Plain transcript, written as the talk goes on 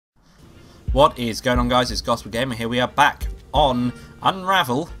What is going on, guys? It's Gospel Gamer here. We are back on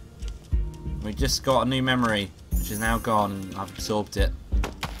Unravel. We just got a new memory, which is now gone, and I've absorbed it.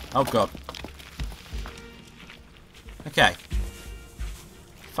 Oh god. Okay.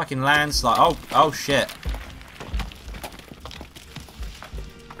 Fucking landslide. Oh shit.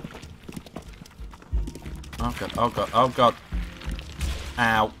 Oh god, oh god, oh god.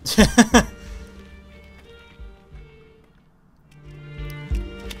 Ow.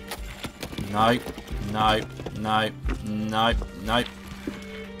 No, no, no, no, no.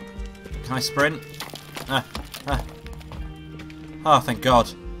 Can I sprint? Oh, thank God.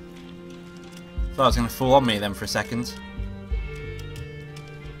 Thought I was going to fall on me then for a second.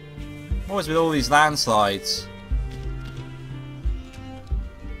 What was with all these landslides?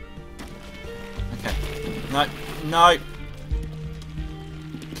 Okay. No, no.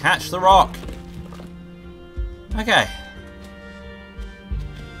 Catch the rock. Okay.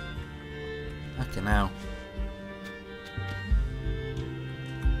 Okay, now.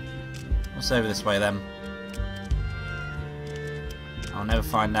 What's over this way then? I'll never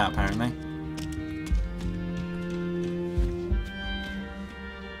find out, apparently.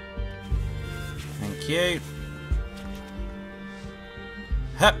 Thank you.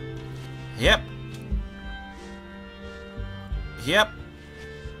 Hup. Yep. Yep.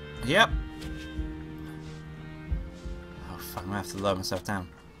 Yep. Oh fuck, I'm gonna have to lower myself down.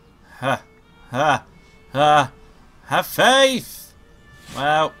 Huh. Have faith!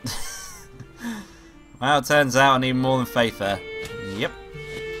 Well, well, it turns out I need more than faith there. Yep.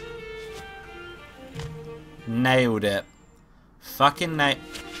 Nailed it. Fucking nailed.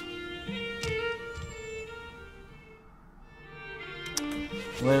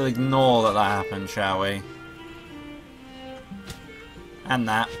 We'll ignore that happened, shall we? And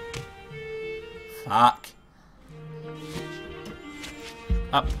that. Fuck.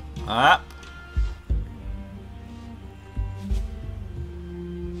 Up. Up.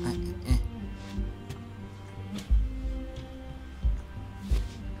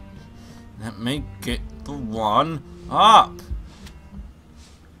 Let me get the one up.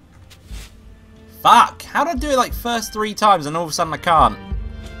 Fuck! How did I do it like first 3 times and all of a sudden I can't?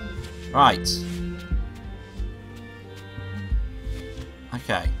 Right.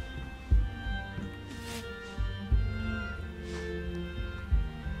 Okay.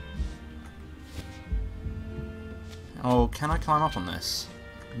 Oh, can I climb up on this?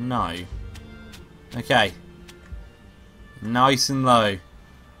 No. Okay. Nice and low.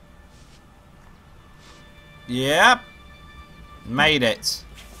 Yep. Made it.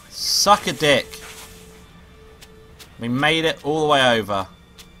 Suck a dick. We made it all the way over.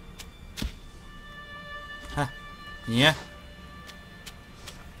 Huh. Yeah.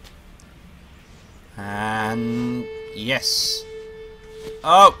 And yes.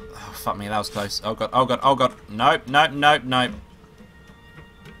 Oh. Oh, fuck me, that was close. Oh god, oh god, oh god. Nope, nope, nope, nope.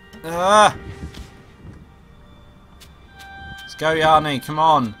 Ah. Let's go, Yarny, come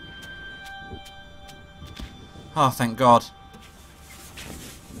on. Oh, thank God.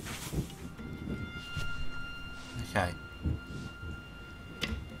 Okay.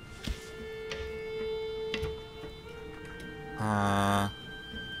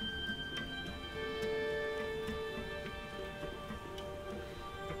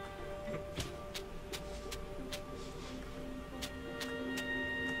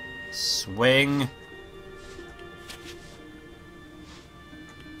 Swing.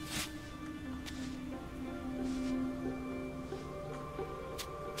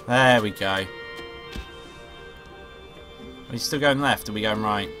 There we go. Are we still going left? Or are we going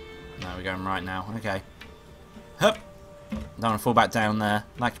right? No, we're going right now. Okay. Hup! Don't want to fall back down there.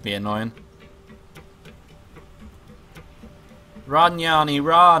 That could be annoying. Run, Yarny,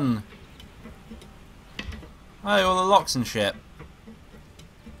 run! Oh, all the locks and shit.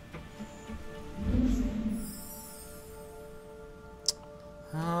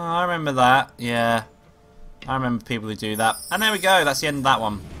 Oh, I remember that. Yeah. I remember people who do that. And there we go. That's the end of that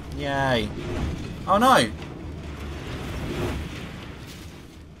one. Yay. Oh no!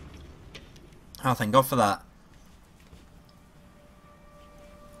 Oh, thank God for that.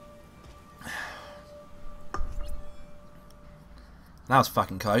 That was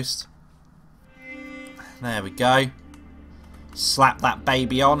fucking close. There we go. Slap that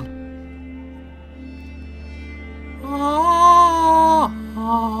baby on.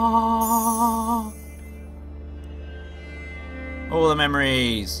 All the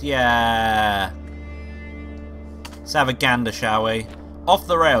memories. Yeah. Let's have a gander, shall we? Off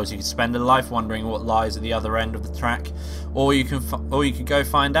the rails, you could spend a life wondering what lies at the other end of the track, or you could go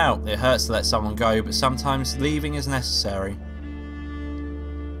find out. It hurts to let someone go, but sometimes leaving is necessary.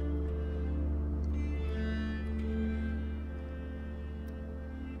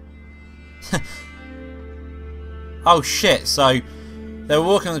 Oh shit, so they were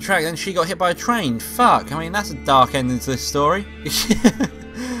walking on the track and she got hit by a train. Fuck, I mean that's a dark ending to this story.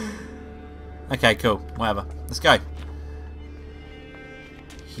 Okay, cool, whatever. Let's go.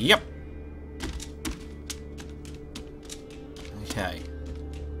 Yep. Okay.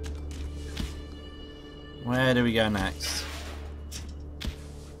 Where do we go next?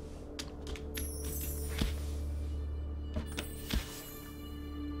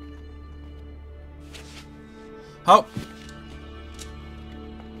 Oh!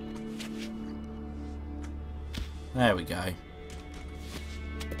 There we go. Have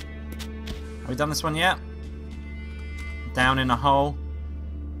we done this one yet? Down in a hole.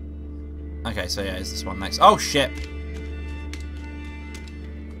 Okay, so yeah, is this one next? Oh shit!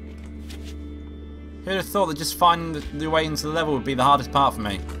 Who'd have thought that just finding the way into the level would be the hardest part for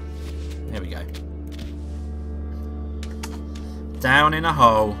me? Here we go. Down in a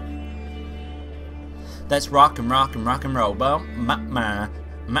hole. Let's rock and rock and rock and roll. Well, ma.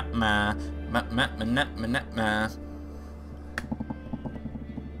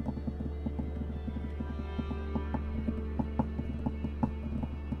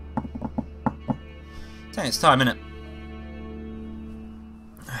 Dang, it's time, innit?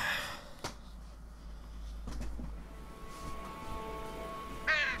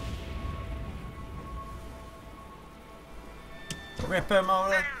 Rip him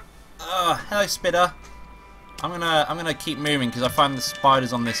over. Hello, Spitter. I'm gonna keep moving because I find the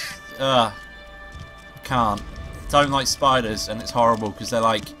spiders on this. I can't. Don't like spiders, and it's horrible because they're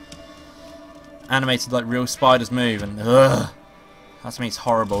like animated like real spiders move, and that to me it's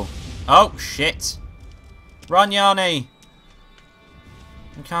horrible. Oh shit! Run, Yarny!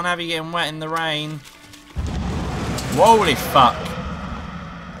 We can't have you getting wet in the rain. Holy fuck!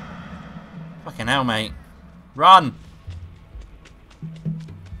 Fucking hell, mate! Run!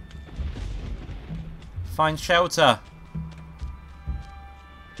 Find shelter.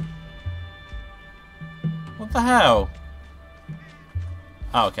 What the hell?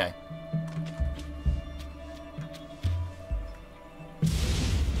 Oh, okay.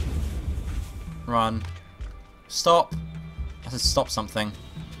 Run. Stop. I said stop something.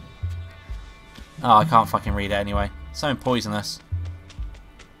 Oh, I can't fucking read it anyway. Something poisonous.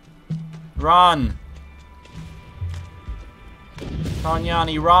 Run! Come on,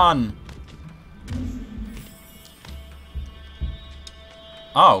 Yarny, run!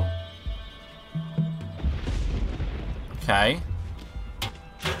 Oh. Okay.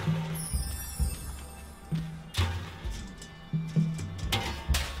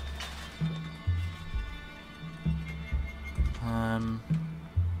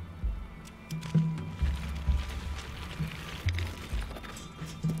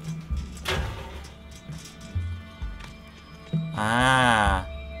 Ah.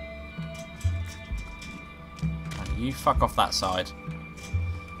 You fuck off that side.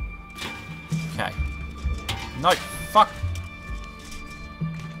 Okay. No, fuck.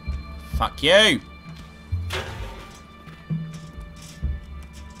 Fuck you.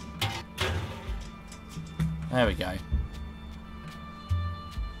 There we go.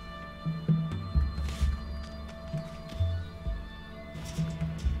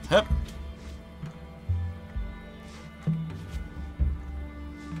 Hup.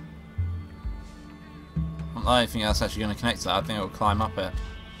 I don't think that's actually going to connect to that. I think it will climb up it.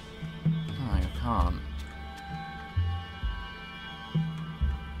 No, you can't.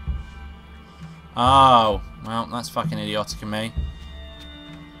 Oh, well, that's fucking idiotic of me.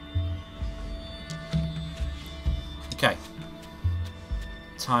 Okay.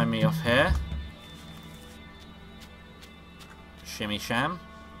 Tie me off here. Shimmy sham.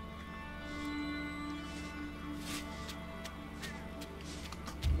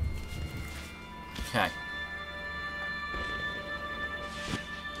 Okay.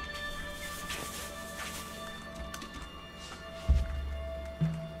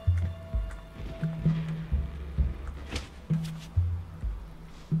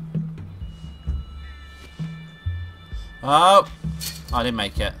 Oh! I didn't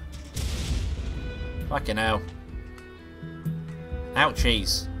make it. Fucking hell.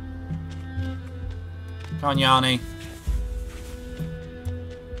 Ouchies. Come on, Yarny.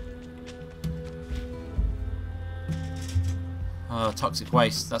 Oh, toxic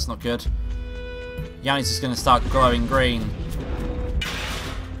waste. That's not good. Yarny's just going to start glowing green.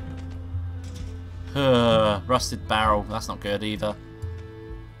 Rusted barrel. That's not good either.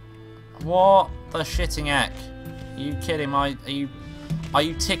 What the shitting heck? Are you kidding? Are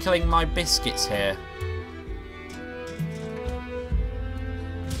you tickling my biscuits here?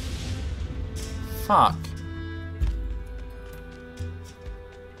 Fuck.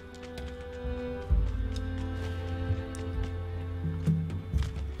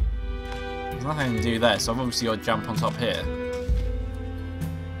 There's nothing I can do there, so I've obviously got to jump on top here.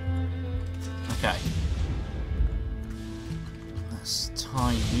 Okay. Let's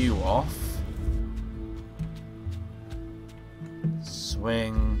tie you off.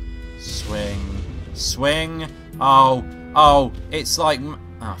 Swing, swing, swing. Oh, oh, it's like... Oh,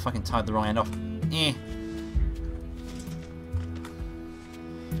 I fucking tied the wrong end off. Eh.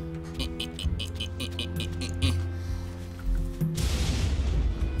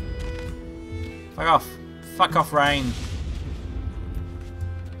 Fuck off. Fuck off, rain.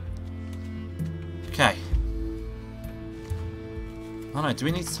 Okay. Oh no, do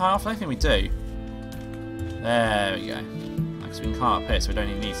we need to tie off? I don't think we do. There we go. Because we can climb up here, so we don't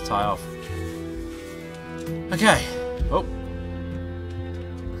even need to tie off. Okay. Oh.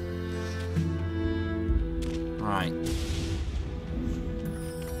 Right.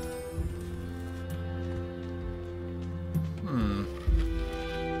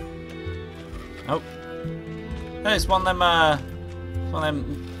 Oh. There's one of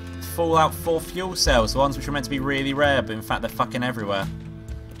them Fallout 4 fuel cells, the ones which are meant to be really rare, but in fact they're fucking everywhere.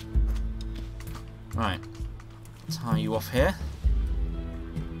 Right. Tie you off here.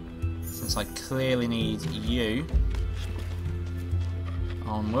 Since I clearly need you.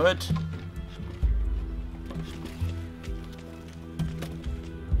 Onward.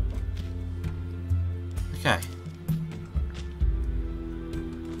 Okay.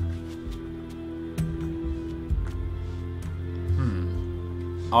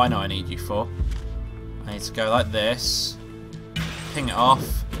 Oh, I know what I need you for. I need to go like this. Ping it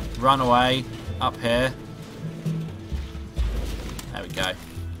off. Run away. Up here. There we go.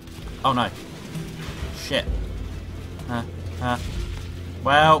 Oh no. Shit.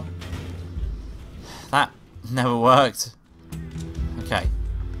 Well. That never worked. Okay.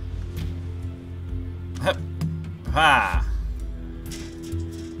 Ha!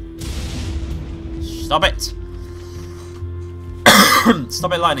 Stop it!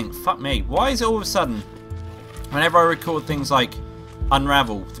 Stop it, lightning. Fuck me. Why is it all of a sudden, whenever I record things like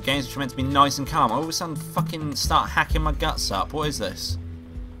Unravel, the games which are meant to be nice and calm, I all of a sudden fucking start hacking my guts up? What is this?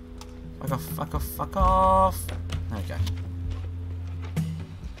 Fuck off, fuck off, fuck off. There we go.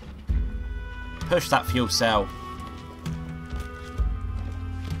 Push that fuel cell.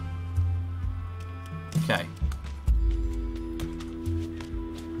 Okay.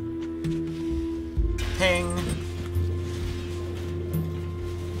 Ping.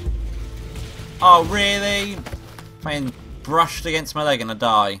 Oh, really? Fucking brushed against my leg and I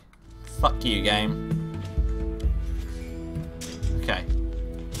die. Fuck you, game. Okay.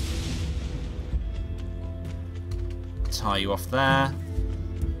 Tie you off there.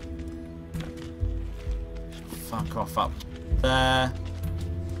 Fuck off up there.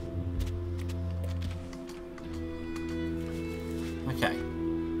 Okay.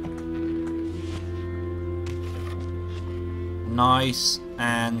 Nice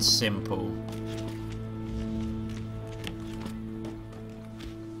and simple.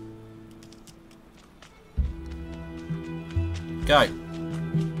 Go.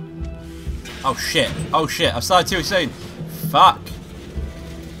 Oh shit. Oh shit. I've started too soon. Fuck.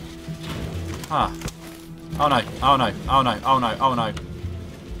 Ah. Oh no. Oh no. Oh no. Oh no. Oh no.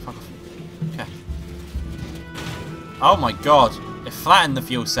 Fuck off. Okay. Oh my god. It flattened the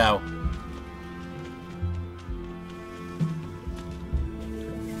fuel cell.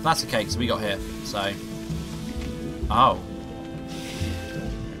 That's okay, because we got here. So. Oh.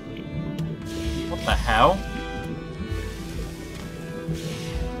 What the hell?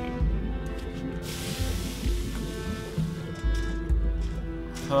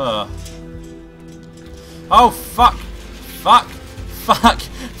 Oh fuck! Fuck! Fuck!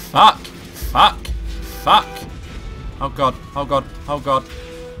 Fuck! Fuck! Fuck! Oh god! Oh god! Oh god!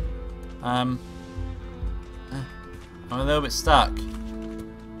 I'm a little bit stuck.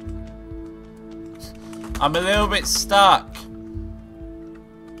 I'm a little bit stuck.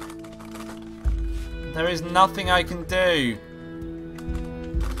 There is nothing I can do.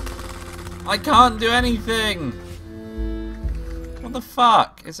 I can't do anything. What the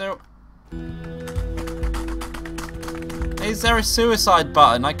fuck? Is there a suicide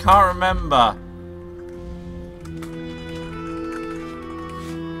button? I can't remember.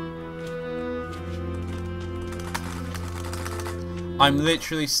 I'm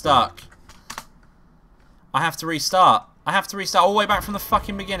literally stuck. I have to restart. I have to restart all the way back from the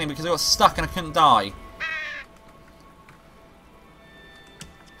fucking beginning because I got stuck and I couldn't die.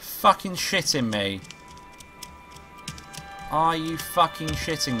 Fucking shitting me. Are you fucking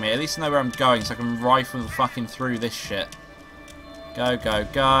shitting me? At least I know where I'm going so I can rifle fucking through this shit. Go, go,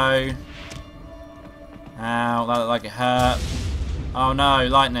 go. Ow, that looked like it hurt. Oh no,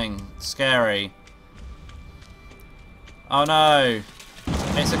 lightning. Scary. Oh no.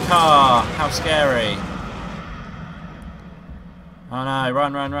 It's a car. How scary. Oh no,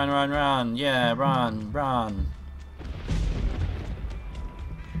 run, run, run, run, run. Yeah, run, run.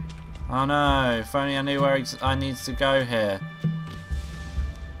 Oh no, if only I knew where I need to go here.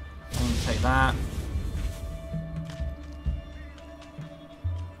 Take that.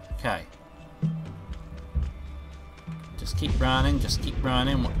 Okay. Just keep running, just keep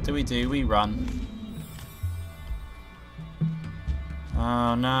running. What do? We run.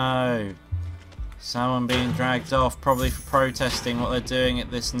 Oh no. Someone being dragged off, probably for protesting what they're doing at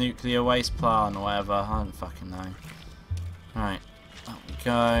this nuclear waste plant or whatever. I don't fucking know. Right, up we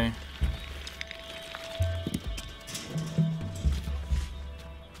go.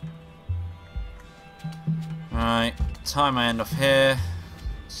 Right, tie my end off here.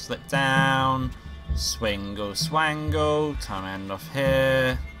 Slip down. Swingle, swangle. Tie my end off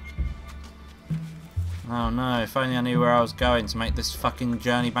here. Oh no, if only I knew where I was going to make this fucking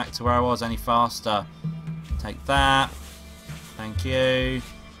journey back to where I was any faster. Take that. Thank you.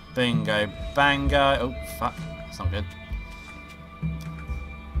 Bingo, bango. Oh, fuck. That's not good.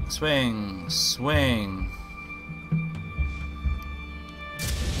 Swing, swing.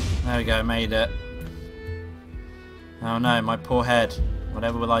 There we go, made it. Oh no, my poor head.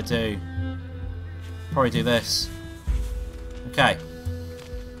 Whatever will I do? Probably do this. Okay.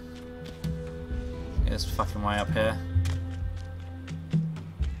 Get this fucking way up here.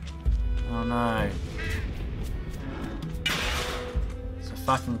 Oh no. It's a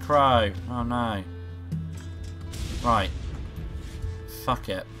fucking crow. Oh no. Right. Fuck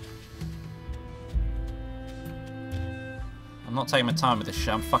it. I'm not taking my time with this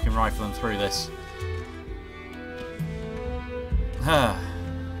shit. I'm fucking rifling through this.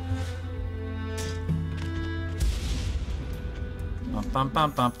 Bum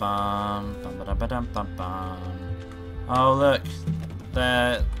bum bum bum bum ba ba dum bum bum. Oh look,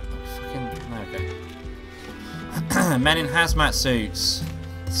 they're fucking okay. Men in hazmat suits.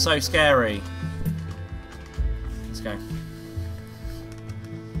 So scary. Let's go.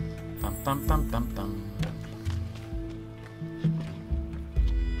 Bum bum bum bum bum.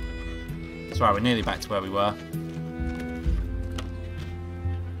 That's right. We're nearly back to where we were.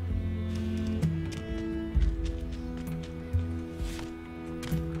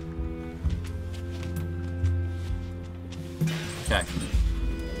 Okay.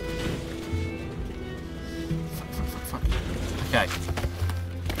 Fuck. Okay.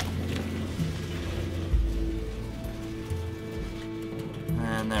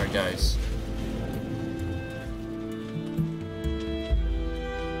 And there it goes.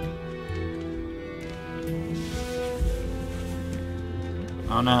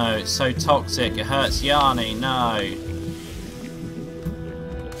 Oh no, it's so toxic, it hurts Yarny, no.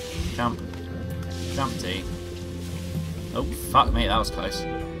 Jump. Jumpty. Oh, fuck me, that was close.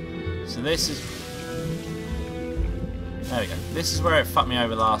 So this is... There we go. This is where it fucked me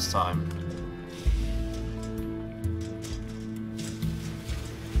over last time.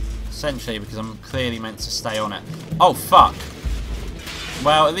 Essentially because I'm clearly meant to stay on it. Oh, fuck!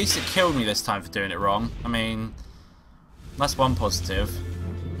 Well, at least it killed me this time for doing it wrong. I mean, that's one positive.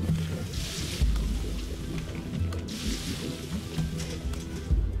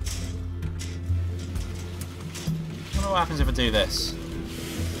 What happens if I do this?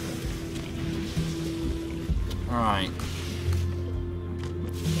 Alright.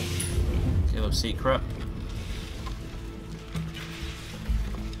 Get a little secret.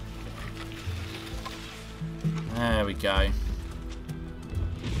 There we go.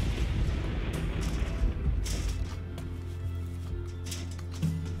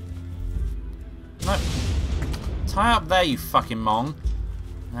 No. Tie up there, you fucking mong.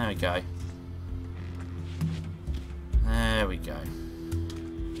 There we go. There we go.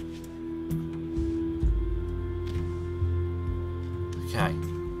 Okay.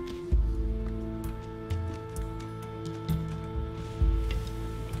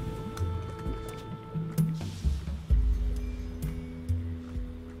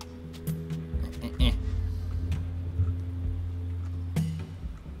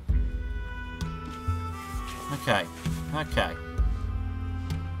 Okay. Okay.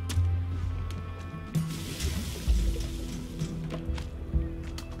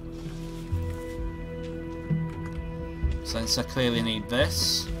 Since I clearly need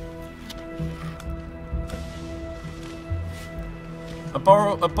this. A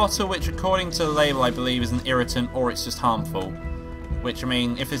bottle which according to the label I believe is an irritant or it's just harmful. Which I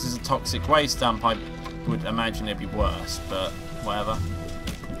mean, if this is a toxic waste dump I would imagine it'd be worse, but whatever.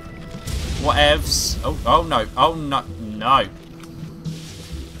 Whatevs. Oh no. Oh no. No.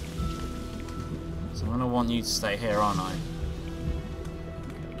 gonna want you to stay here, aren't I?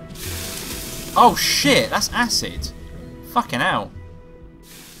 Oh shit, that's acid. Fucking hell.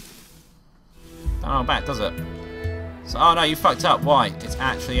 Don't know back, does it? So, oh no, you fucked up. Why? It's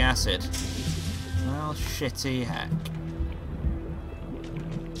actually acid. Well, shitty heck.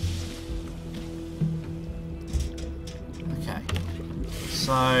 Okay.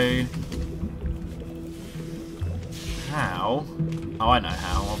 So... how? Oh, I know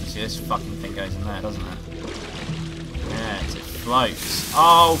how. Obviously this fucking thing goes in there, doesn't it? Yes, it floats.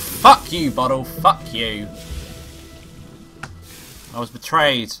 Oh, fuck you, bottle. Fuck you. I was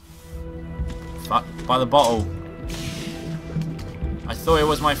betrayed. Fucked by the bottle. I thought it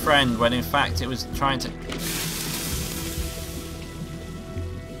was my friend when in fact it was trying to...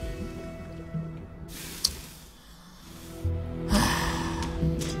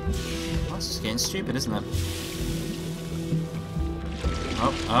 That's just getting stupid, isn't it?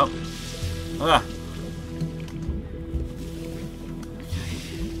 Oh, oh.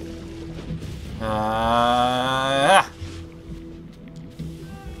 Ah.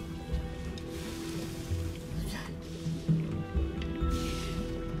 Okay.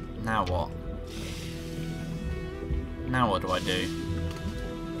 Now what? Now what do I do?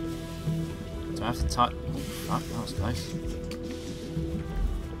 Do I have to tie... Oh, fuck, that was close.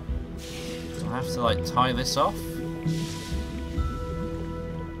 Do I have to, like, tie this off?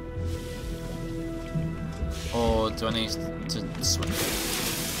 Or do I need to swim?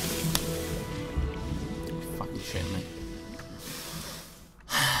 Fucking shitting me.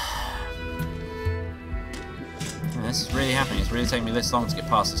 Yeah, this is really happening. It's really taking me this long to get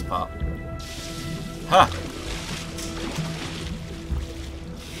past this part. Huh!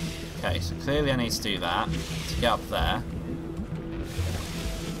 Okay, so clearly I need to do that to get up there.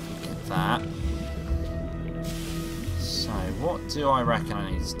 Get that. So, what do I reckon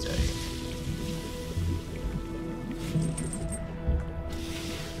I need to do?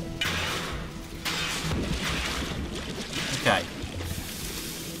 Okay.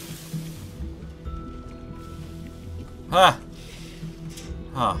 Ah!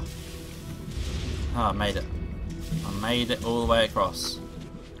 Ah. Ah, I made it. I made it all the way across.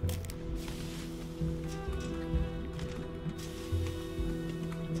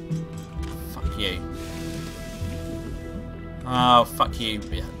 Fuck you. Oh, fuck you.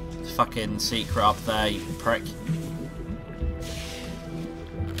 Fucking secret up there, you prick.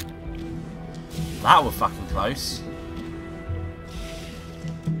 That was fucking close.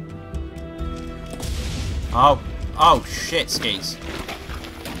 Oh, oh shit, skis.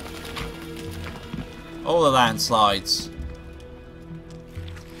 All the landslides.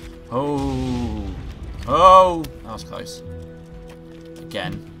 Oh, oh, that was close.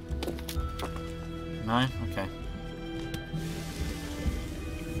 Again. No? Okay.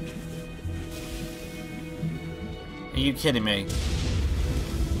 Are you kidding me?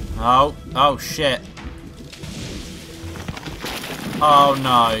 Oh, oh shit. Oh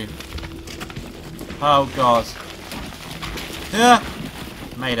no. Oh god. Yeah.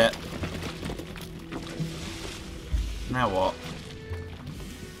 Made it. Now what?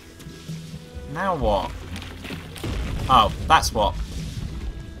 Now what? Oh, that's what.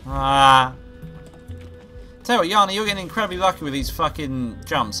 Ah. Tell you what, Yarny, you're getting incredibly lucky with these fucking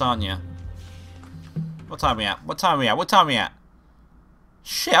jumps, aren't you? What time are we at? What time are we at? What time are we at?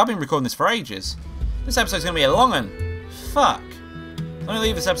 Shit, I've been recording this for ages. This episode's going to be a long one. Fuck. I'm going to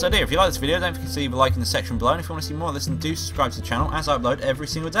leave this episode here. If you like this video, don't forget to leave a like in the section below. And if you want to see more of this, then do subscribe to the channel as I upload every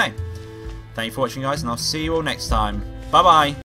single day. Thank you for watching, guys, and I'll see you all next time. Bye-bye.